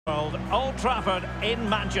World, Old Trafford in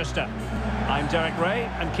Manchester. I'm Derek Ray,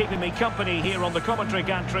 and keeping me company here on the commentary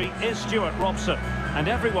gantry is Stuart Robson. And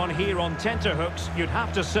everyone here on tenterhooks, you'd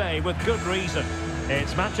have to say, with good reason.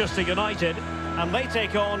 It's Manchester United, and they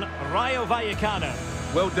take on Rayo Vallecano.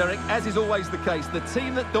 Well, Derek, as is always the case, the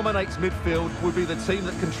team that dominates midfield will be the team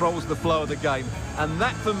that controls the flow of the game. And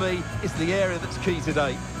that, for me, is the area that's key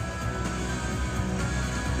today.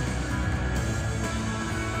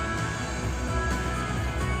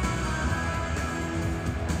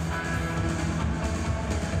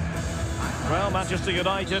 Well, Manchester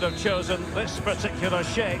United have chosen this particular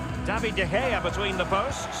shape. David De Gea between the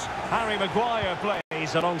posts. Harry Maguire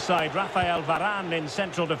plays alongside Rafael Varane in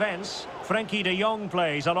central defence. Frenkie de Jong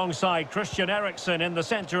plays alongside Christian Eriksen in the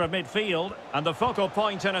centre of midfield. And the focal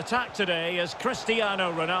point in attack today is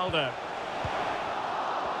Cristiano Ronaldo.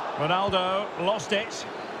 Ronaldo lost it.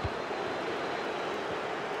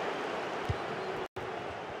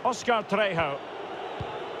 Oscar Trejo.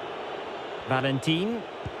 Valentin.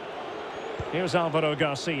 Here's Alvaro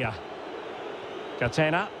Garcia.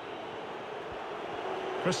 Catena.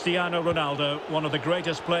 Cristiano Ronaldo, one of the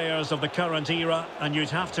greatest players of the current era, and you'd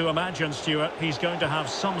have to imagine, Stuart, he's going to have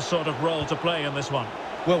some sort of role to play in this one.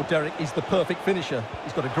 Well, Derek, he's the perfect finisher.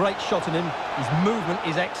 He's got a great shot in him, his movement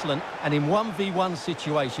is excellent, and in 1v1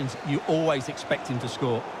 situations, you always expect him to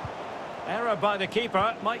score. Error by the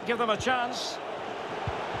keeper might give them a chance.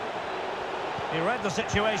 He read the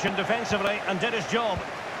situation defensively and did his job.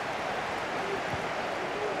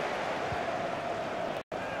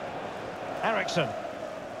 Eriksen.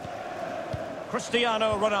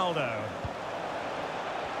 Cristiano Ronaldo.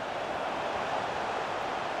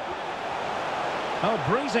 Oh,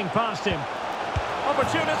 breezing past him.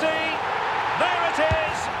 Opportunity. There it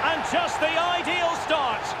is. And just the ideal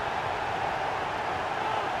start.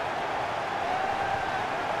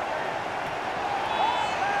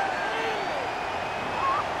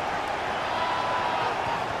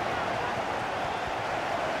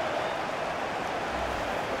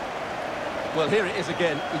 Well, here it is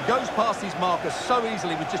again. He goes past his marker so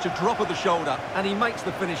easily with just a drop of the shoulder, and he makes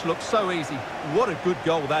the finish look so easy. What a good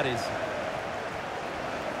goal that is.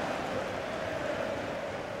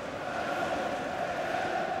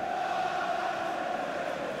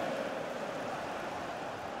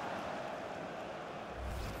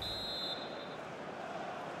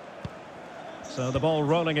 So the ball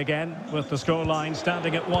rolling again with the scoreline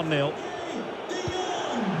standing at 1-0.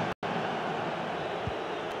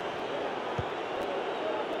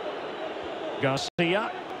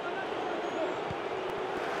 Garcia.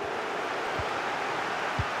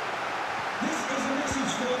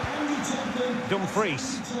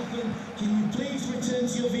 Dumfries. Can you please return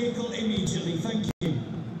to your vehicle immediately? Thank you.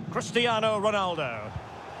 Cristiano Ronaldo.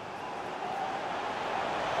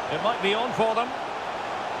 It might be on for them.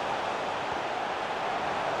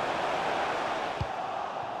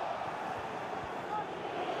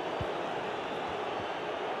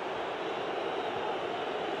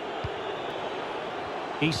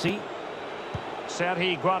 Easy.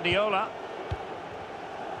 Sergi Guardiola.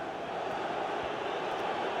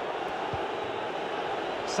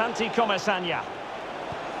 Santi Comesanya.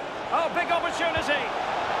 Oh, big opportunity.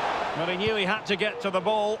 Well, he knew he had to get to the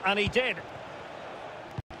ball, and he did.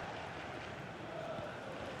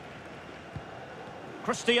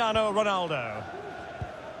 Cristiano Ronaldo.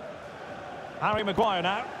 Harry Maguire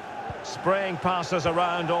now. Spraying passes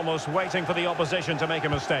around, almost waiting for the opposition to make a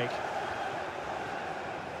mistake.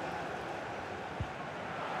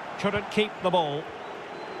 Couldn't keep the ball.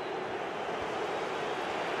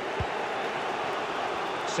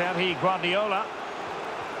 Sergi Guardiola.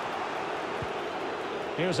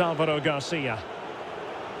 Here's Alvaro Garcia.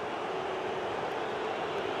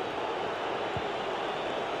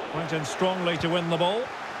 Went in strongly to win the ball.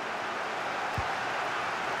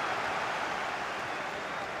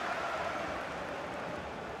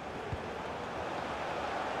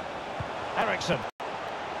 Eriksen.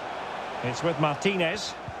 It's with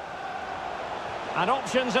Martinez. And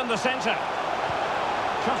options in the centre.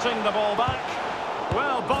 Cutting the ball back.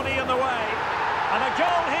 Well, body in the way. And a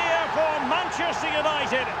goal here for Manchester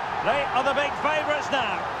United. They are the big favourites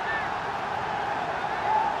now.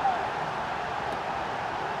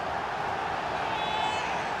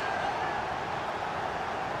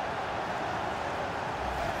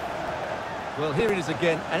 Well, here it is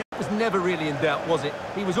again, and it was never really in doubt, was it?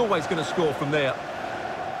 He was always going to score from there.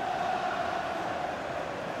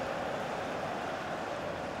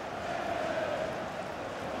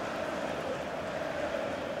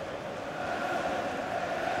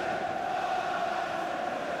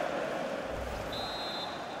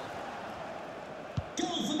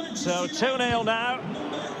 So 2-0 now.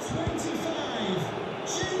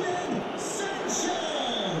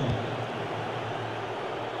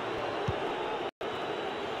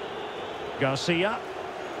 Garcia.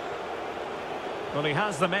 Well, he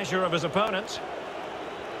has the measure of his opponent.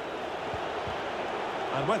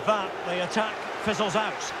 And with that, the attack fizzles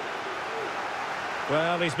out.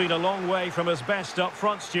 Well, he's been a long way from his best up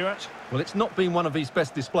front, Stuart. Well, it's not been one of his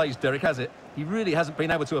best displays, Derek, has it? He really hasn't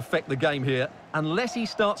been able to affect the game here. Unless he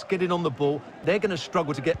starts getting on the ball, they're going to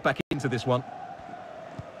struggle to get back into this one.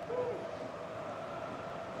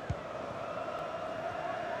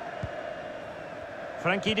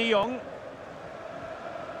 Frankie de Jong.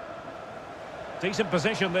 Decent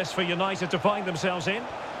position this for United to find themselves in.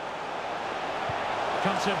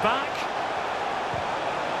 Cuts it back.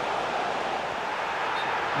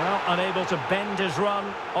 Well, unable to bend his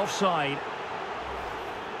run, offside.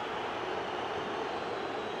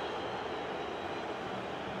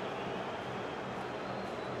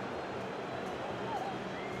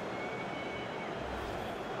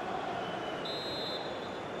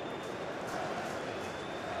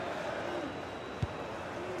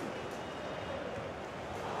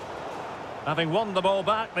 Having won the ball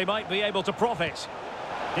back, they might be able to profit.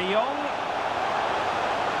 De Jong.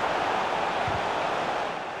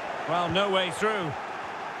 Well, no way through.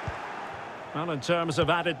 Well, in terms of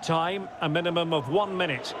added time, a minimum of 1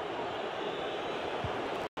 minute.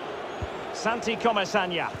 Santi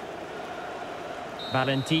Comesaña.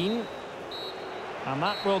 Valentin. And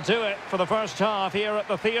that will do it for the first half here at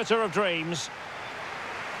the Theatre of Dreams.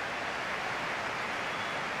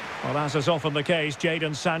 Well, as is often the case,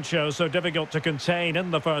 Jadon Sancho so difficult to contain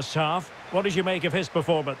in the first half. What did you make of his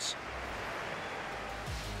performance?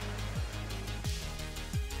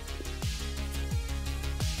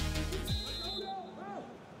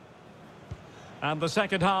 And the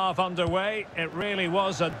second half underway. It really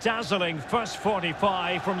was a dazzling first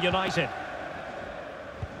 45 from United.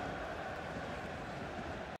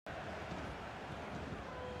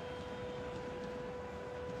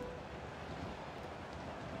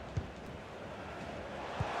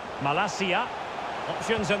 Malacia,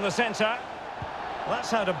 options in the centre.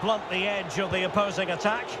 That's how to blunt the edge of the opposing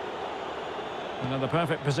attack. Another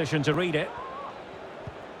perfect position to read it.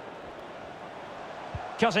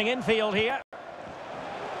 Cutting infield here.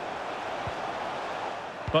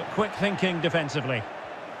 But quick thinking defensively.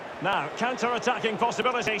 Now, counter-attacking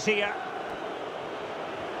possibilities here.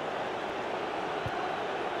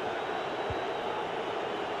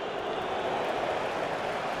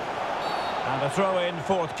 And a throw-in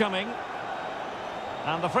forthcoming.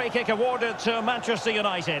 And the free kick awarded to Manchester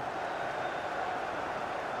United.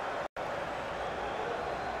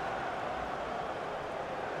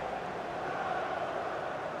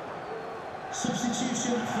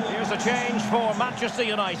 Substitution for... Here's a change for Manchester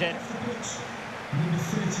United. Number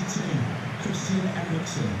 32, Christian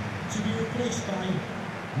Eriksen, to be replaced by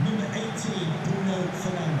number 18, Bruno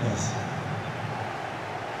Fernandes.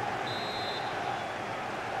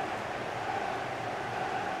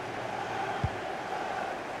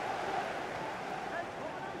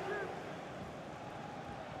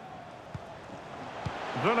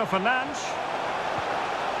 Bruno Fernandes.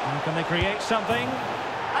 And can they create something?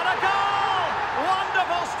 And a goal!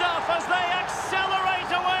 Wonderful stuff as they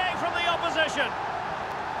accelerate away from the opposition.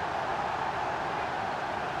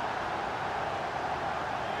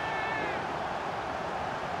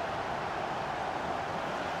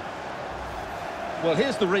 Well,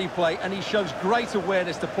 here's the replay, and he shows great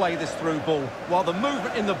awareness to play this through ball, while the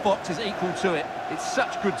movement in the box is equal to it. It's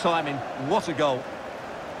such good timing. What a goal.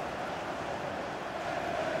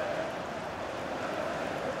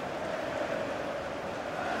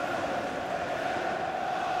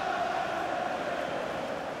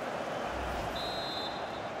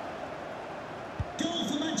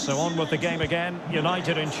 So on with the game again.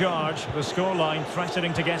 United in charge. The scoreline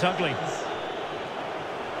threatening to get ugly.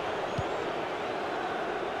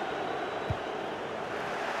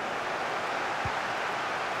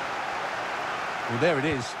 Well, there it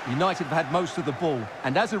is. United have had most of the ball,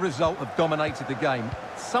 and as a result have dominated the game.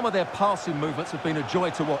 Some of their passing movements have been a joy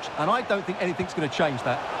to watch, and I don't think anything's going to change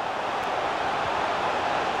that.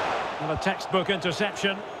 And a textbook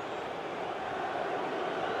interception.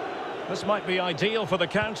 This might be ideal for the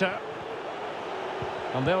counter.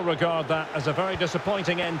 And they'll regard that as a very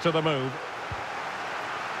disappointing end to the move.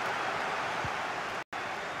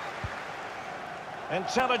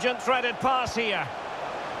 Intelligent threaded pass here.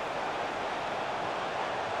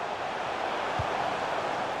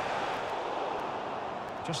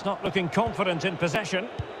 Just not looking confident in possession.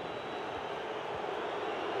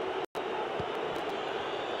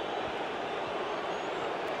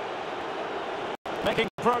 Making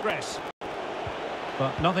progress.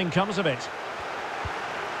 But nothing comes of it.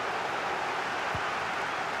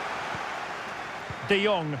 De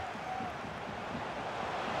Jong.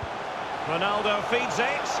 Ronaldo feeds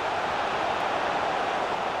it.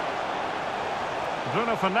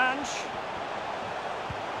 Bruno Fernandes.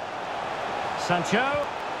 Sancho.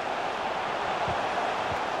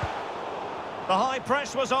 The high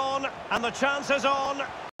press was on, and the chance is on.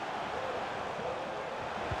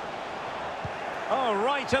 Oh,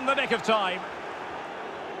 right in the nick of time.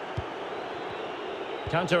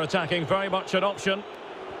 Counter-attacking, very much an option.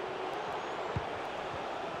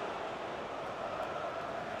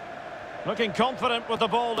 Looking confident with the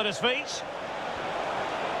ball at his feet.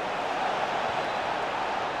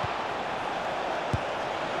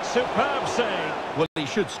 Superb save. Well, he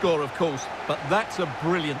should score, of course, but that's a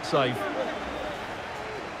brilliant save.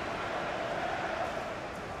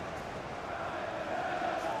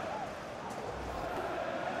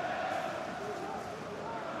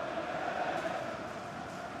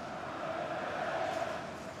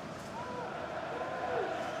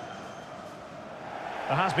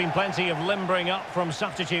 There has been plenty of limbering up from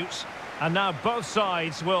substitutes, and now both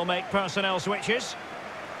sides will make personnel switches.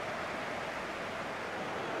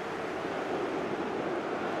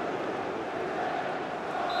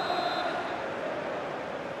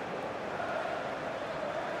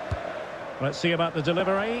 Let's see about the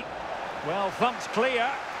delivery. Well, thumped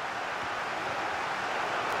clear.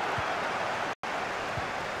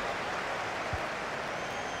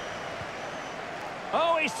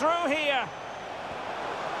 Oh, he's through here.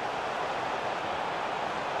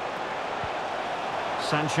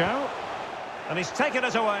 Sancho. And he's taken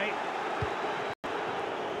it away.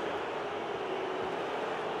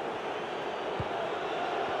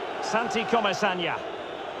 Santi Comesaña.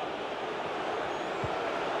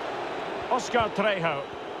 Oscar Trejo.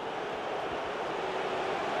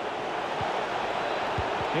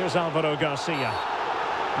 Here's Alvaro Garcia.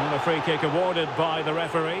 And a free kick awarded by the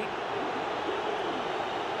referee.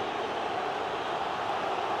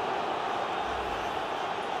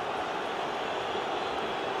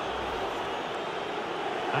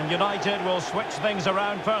 And United will switch things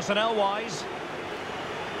around personnel-wise.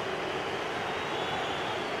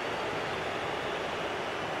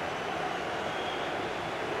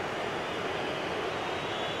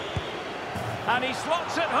 And he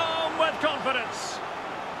slots it home with confidence.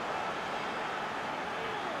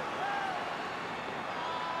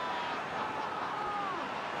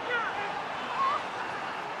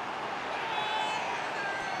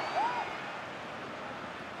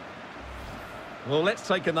 Well, let's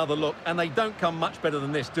take another look, and they don't come much better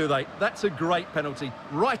than this, do they? That's a great penalty,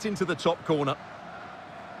 right into the top corner.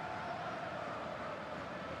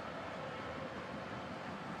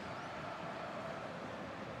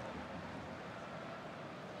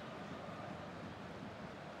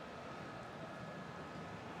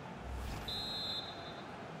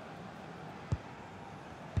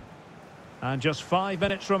 And just 5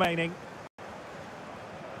 minutes remaining.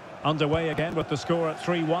 Underway again with the score at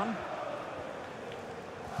 3-1.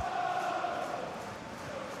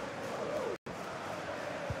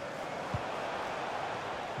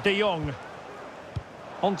 De Jong.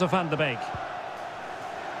 On to Van de Beek.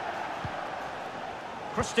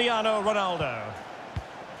 Cristiano Ronaldo.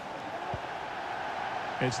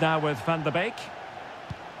 It's now with Van de Beek.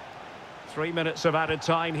 3 minutes of added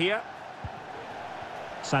time here.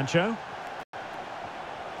 Sancho.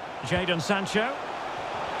 Jadon Sancho.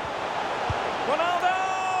 Ronaldo!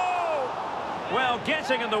 Well,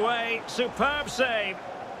 getting in the way. Superb save.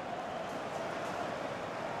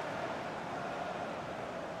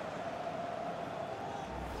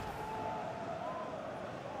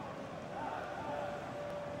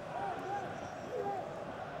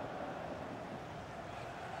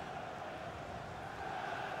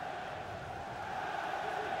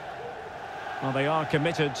 Well, they are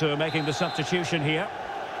committed to making the substitution here.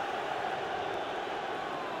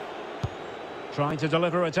 Trying to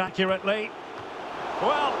deliver it accurately.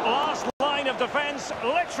 Well, last line of defence,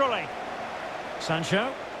 literally.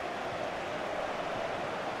 Sancho.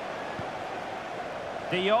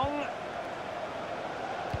 De Jong.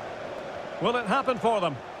 Will it happen for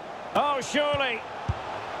them? Oh, surely.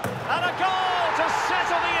 And a goal to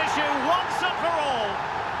settle the issue once and for all.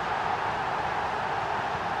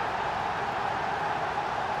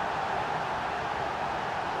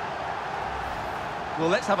 Well,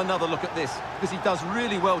 let's have another look at this, because he does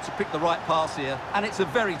really well to pick the right pass here, and it's a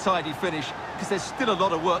very tidy finish, because there's still a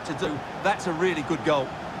lot of work to do. That's a really good goal.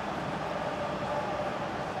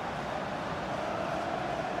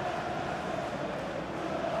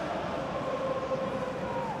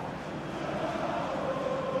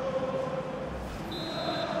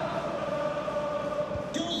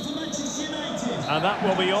 Goal for Manchester United. And that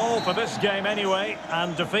will be all for this game anyway,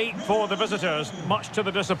 and defeat for the visitors, much to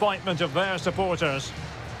the disappointment of their supporters.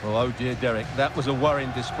 Well, oh dear, Derek, that was a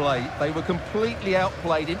worrying display. They were completely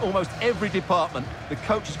outplayed in almost every department. The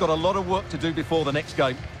coach has got a lot of work to do before the next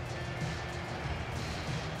game.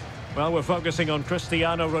 Well, we're focusing on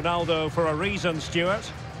Cristiano Ronaldo for a reason,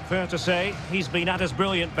 Stuart. Fair to say, he's been at his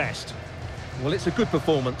brilliant best. Well, it's a good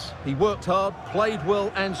performance. He worked hard, played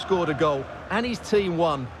well and scored a goal. And his team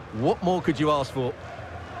won. What more could you ask for?